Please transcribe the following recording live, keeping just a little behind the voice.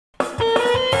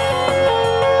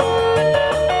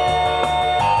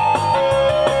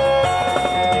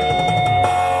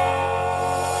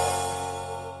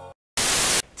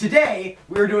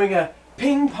We're doing a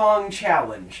ping pong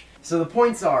challenge. So the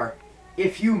points are,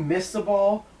 if you miss the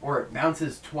ball or it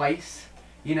bounces twice,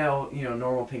 you know,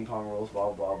 normal ping pong rules, blah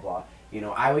blah blah. You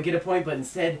know, I would get a point, but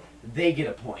instead they get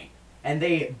a point, and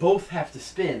they both have to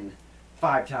spin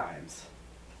 5 times.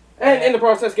 And in the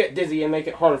process, get dizzy and make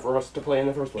it harder for us to play in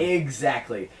the first place.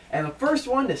 Exactly. And the first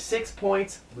one to 6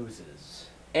 points loses.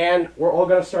 And we're all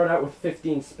gonna start out with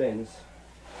 15 spins.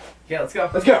 Okay, let's go.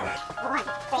 Let's go. 1, 2,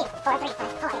 3,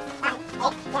 4, 5,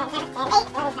 6, 7,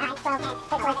 8, 9, 10, 11,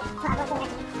 12, 13,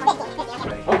 14,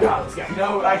 15. Oh god, let's go. No,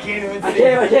 I can't even see.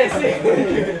 I can't see.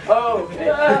 Oh,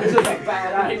 that's just a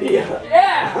bad idea.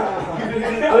 Yeah!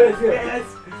 Oh, it's good. Yes,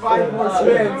 5 more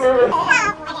spins.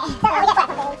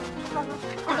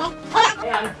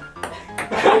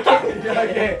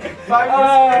 Okay, 5 more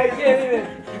I spins. can't even.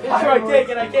 It's right, take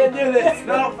it. I can't do this.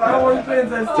 No, 5 more spins.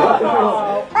 That's 2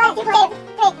 points. 1, 2, 3,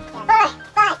 4,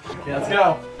 5. Okay, let's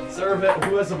go. Serve it.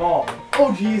 Who has the ball?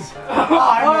 Oh, jeez.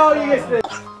 Oh, you guys did.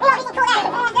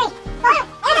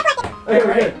 Okay,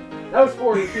 we're good. That was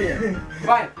 40.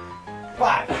 Fine.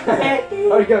 5.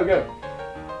 Oh, go.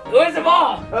 Where's the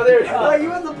ball? Oh, there it is. Oh, you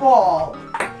had the ball.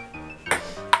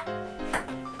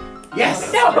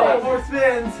 Yes. No. 5 more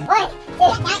spins. 1, 2,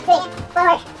 3,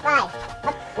 4, 5.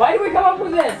 Why did we come up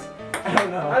with this? I don't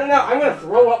know. I don't know. I'm gonna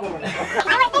throw up on myself.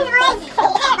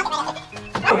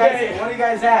 Okay, what are you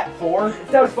guys at? 4?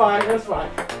 That was fine. That was fine.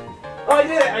 Oh, I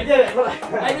did it.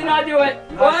 I did not do it.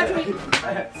 Well, that's me.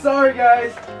 Sorry,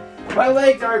 guys. My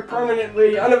legs are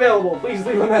permanently unavailable. Please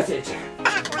leave a message.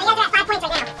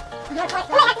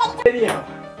 Video.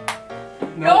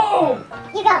 No!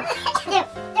 You go. 2,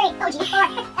 3, 4,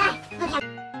 5.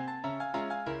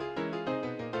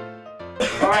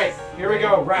 All right, here we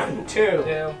go. Round 2.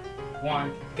 2,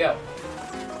 1, go.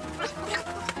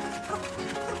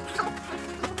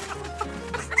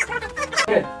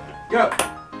 Good. Go.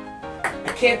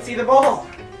 I can't see the ball.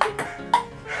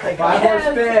 5 more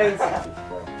spins.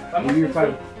 You're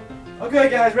fine. Okay,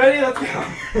 guys, ready? Let's go.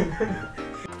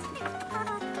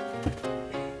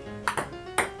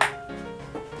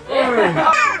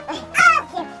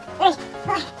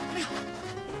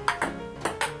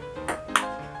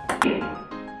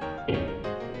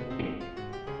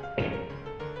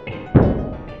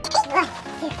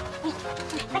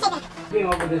 Came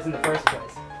up with this in the first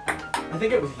place. I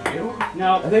think it was you.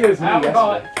 No, I think it was me I don't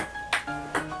recall it. yesterday.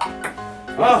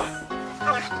 Oh.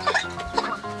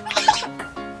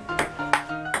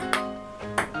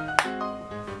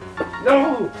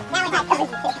 No!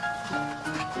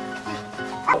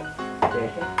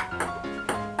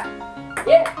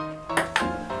 Yeah.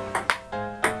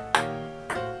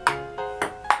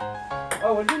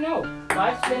 Oh, what did you know?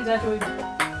 5 spins after we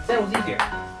said it was easier.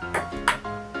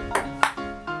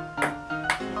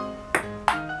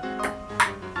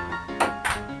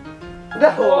 No!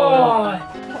 Oh.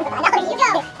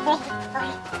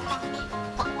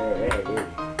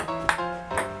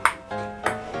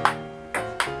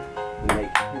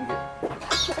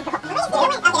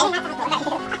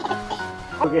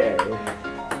 Okay.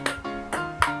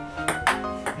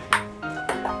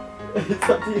 It's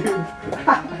up to you.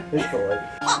 It's like.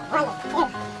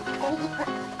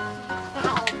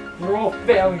 We're all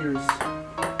failures.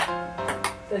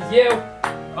 Says you.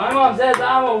 My mom says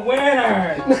I'm a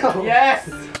winner. No. Yes.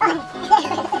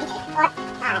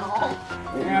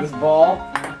 This ball.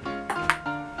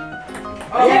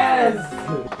 Oh. Yes!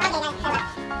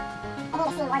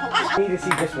 I need to see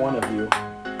just one of you.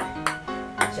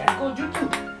 Shadow Jutsu.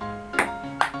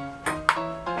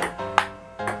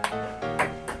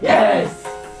 Yes!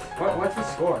 What's the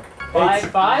score?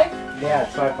 5-5. Yeah,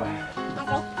 it's 5-5.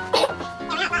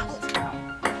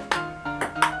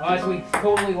 Oh, so we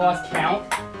totally lost count.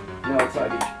 No, it's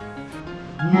 5 each.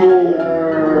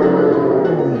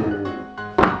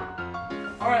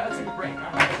 Alright, let's take a break. 1,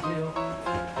 2,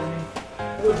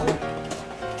 3, 4,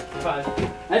 5.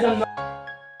 That's enough.